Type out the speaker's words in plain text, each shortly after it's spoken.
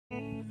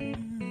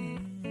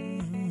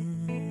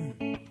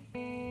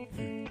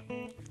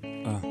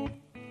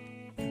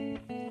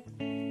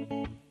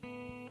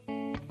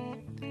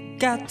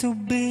got to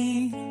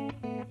be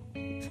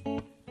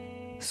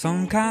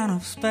some kind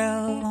of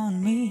spell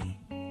on me.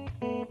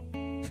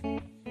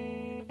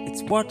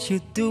 It's what you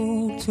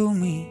do to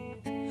me.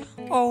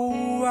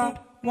 Oh, I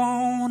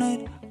want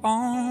it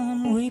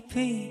on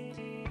repeat.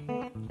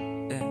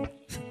 Yeah.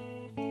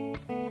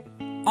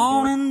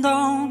 On and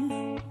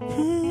on.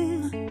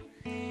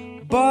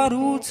 But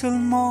ooh, till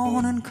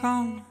morning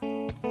come,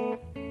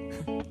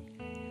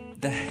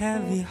 the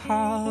heavy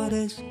heart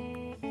is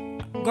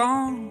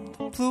gone.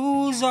 The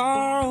blues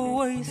are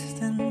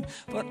wasting,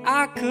 but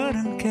I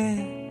couldn't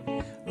care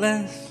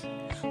less.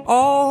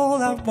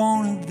 All I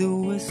wanna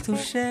do is to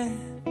share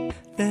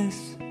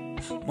this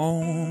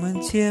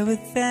moment here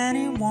with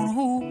anyone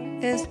who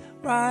is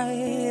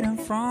right in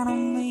front of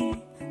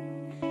me.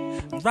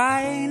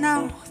 Right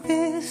now,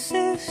 this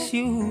is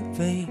you,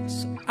 babe.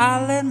 So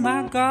I let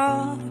my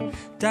guard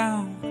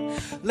down.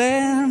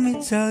 Let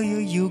me tell you,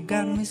 you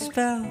got me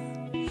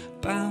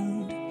spellbound.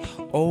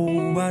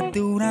 Oh, I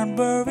do not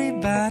worry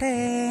about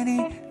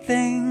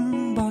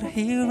anything but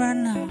here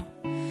and now.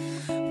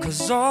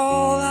 'Cause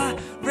all I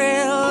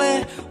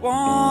really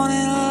want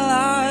in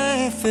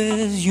life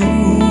is you.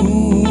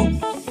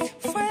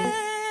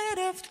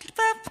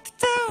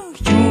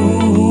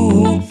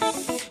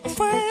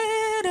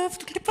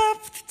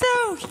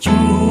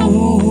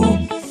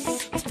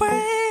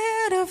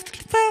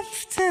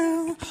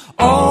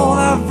 All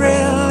I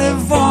really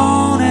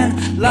want in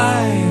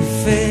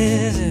life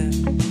is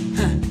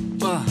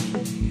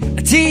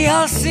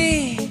TLC,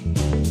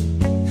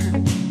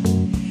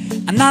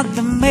 not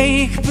the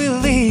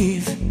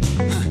make-believe.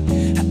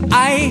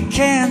 I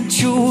can't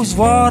choose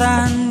what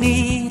I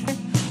need,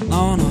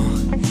 no, no.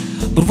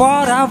 But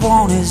what I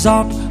want is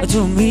up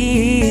to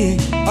me,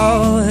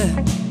 oh,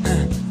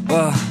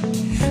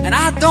 and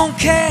I don't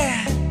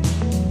care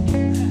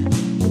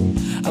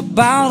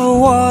about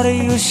what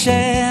you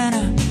share.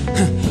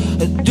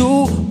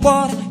 Do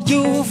what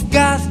you've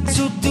got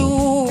to do,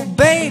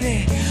 baby.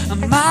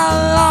 My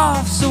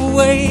love's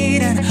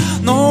waiting.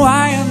 No,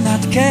 I am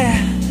not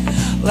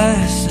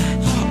careless.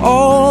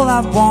 All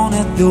I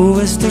wanna do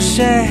is to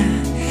share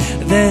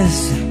this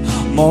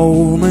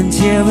moment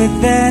here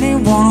with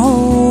anyone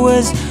who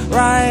is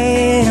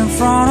right in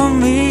front of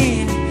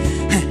me.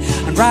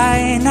 And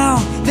right now,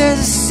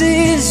 this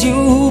is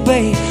you,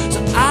 babe. So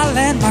I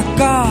let my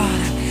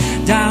guard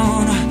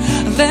down.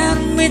 Let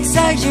me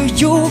tell you,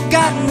 you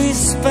got me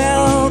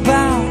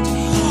spellbound.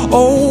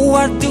 Oh,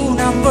 I do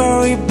not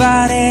worry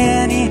about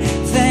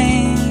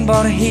anything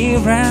but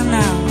here and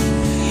now.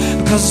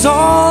 Because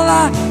all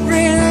I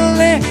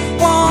really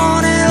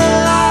want in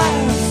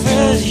life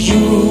is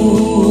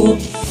you.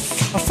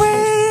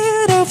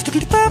 Afraid of to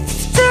get back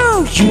to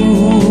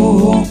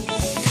you.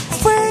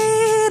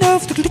 Afraid of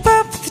to get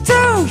back to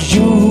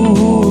you.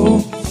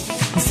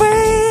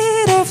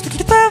 Afraid of to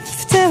get back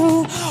to.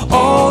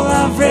 All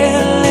I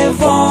really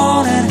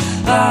want in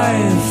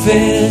life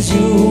is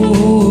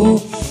you.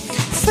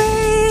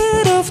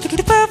 Afraid of to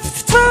get back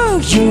to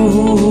you.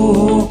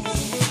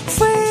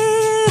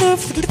 Afraid of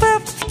to get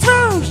back to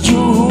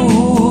you.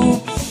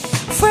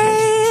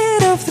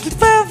 Afraid of to get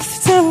back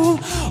to.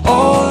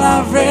 All I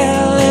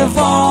really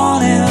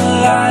want in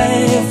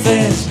life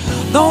is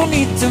don't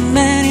need too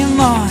many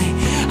money.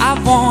 I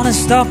wanna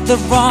stop the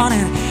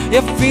running.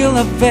 You feel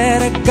a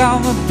better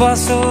government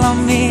bustle on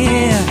me.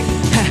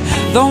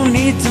 Don't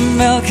need to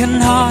milk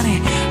and honey.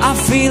 I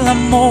feel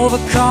I'm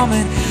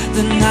overcoming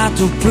the not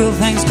to prove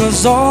things.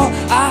 'Cause all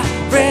I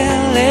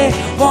really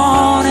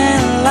want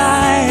in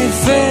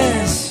life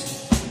is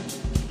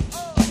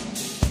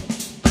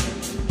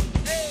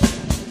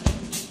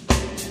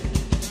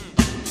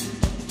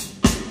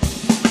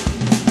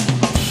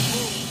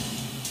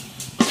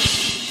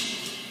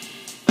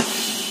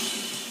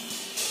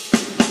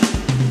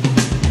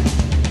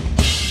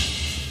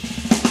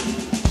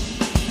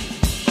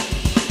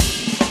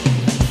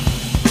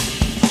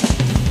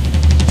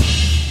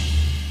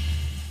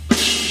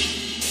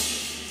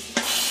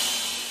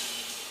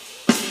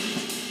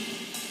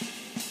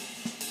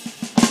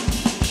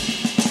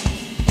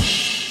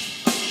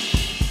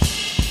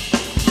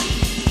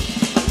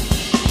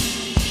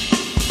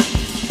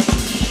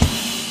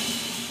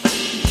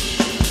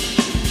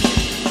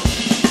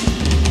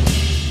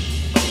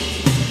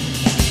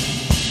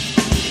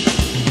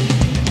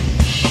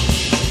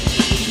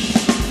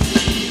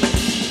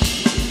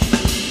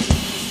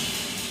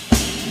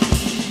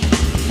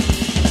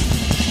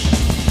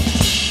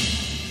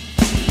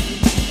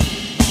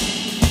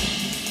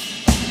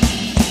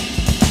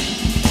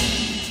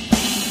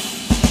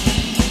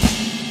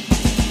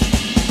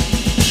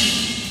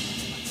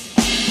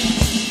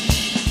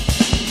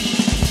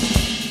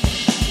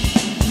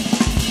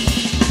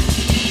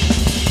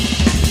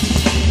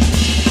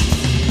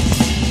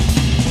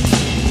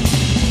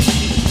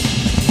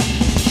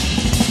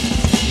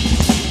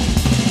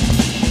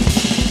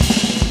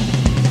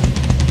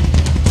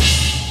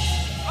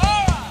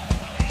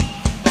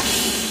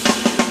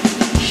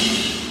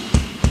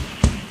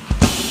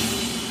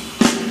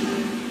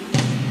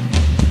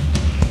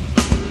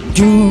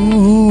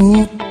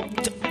you.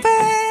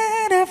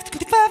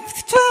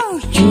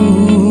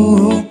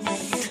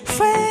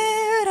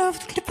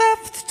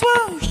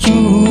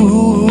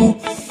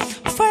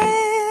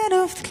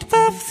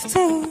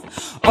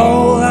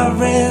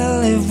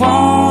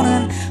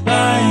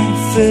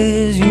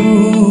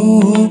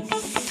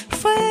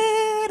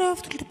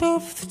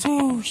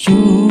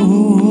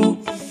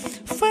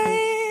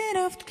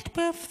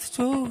 birth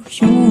to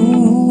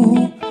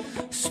you.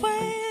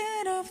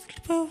 Swear of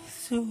the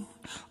birth to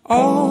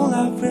all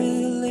I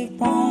really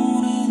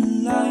want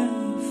in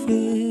life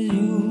is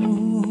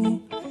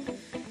you.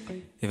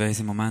 Ich weiss,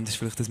 im Moment ist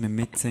vielleicht das mit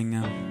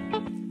Mitsingen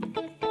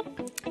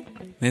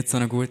nicht so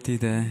eine gute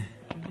Idee.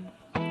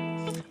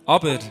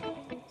 Aber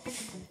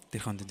ihr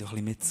könnt doch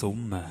ein bisschen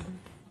mitsummen.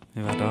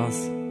 Wie wäre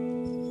das?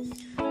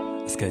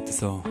 Es geht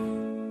so.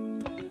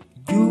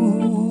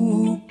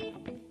 You,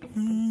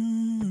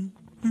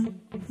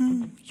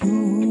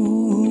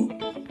 you,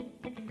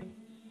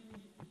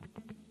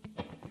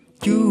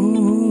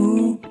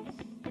 you.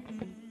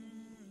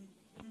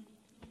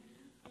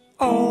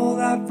 All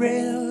I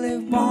really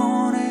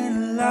want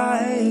in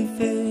life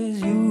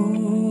is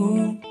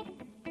you.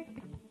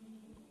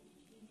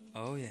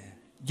 Oh yeah.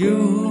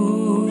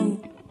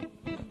 You,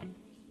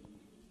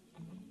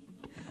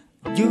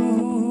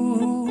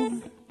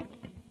 you.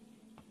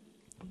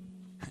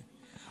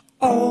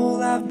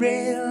 All I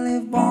really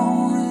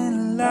want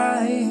in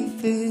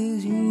life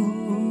is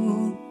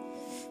you.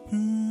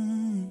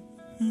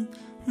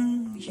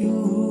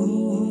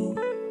 You.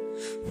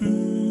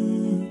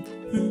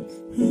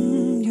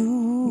 You.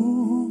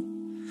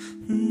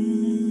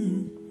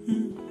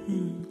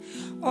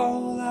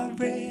 All I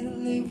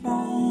really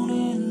want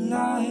in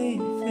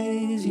life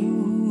is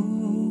you.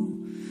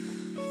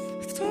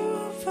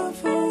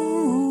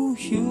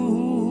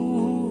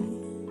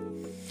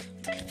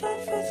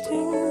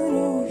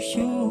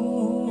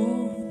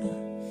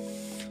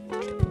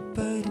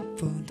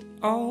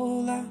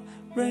 All I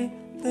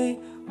really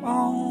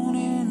want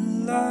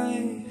in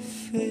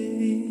life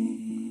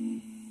is.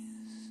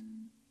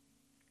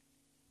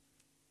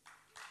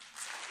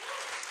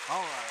 All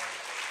right.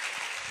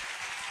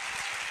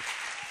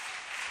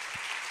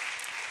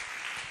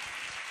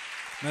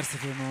 Merci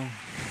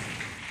vielmals.